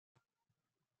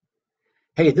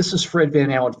Hey, this is Fred Van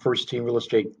Allen, First Team Real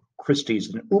Estate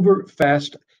Christie's, an uber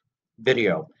fast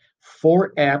video.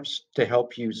 4 apps to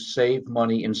help you save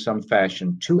money in some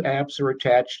fashion. 2 apps are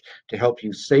attached to help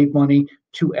you save money.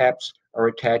 2 apps are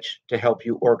attached to help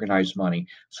you organize money.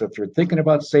 So if you're thinking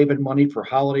about saving money for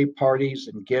holiday parties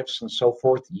and gifts and so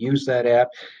forth, use that app.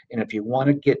 And if you want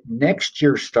to get next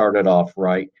year started off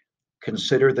right,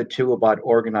 consider the two about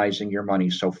organizing your money.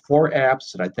 So 4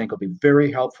 apps that I think will be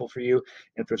very helpful for you.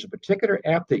 And if there's a particular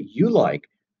app that you like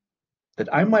that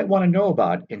I might want to know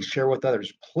about and share with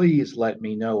others, please let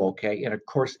me know, okay? And of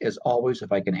course, as always,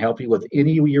 if I can help you with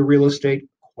any of your real estate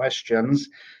questions,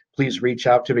 please reach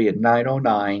out to me at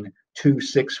 909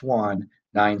 261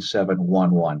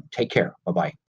 9711. Take care. Bye bye.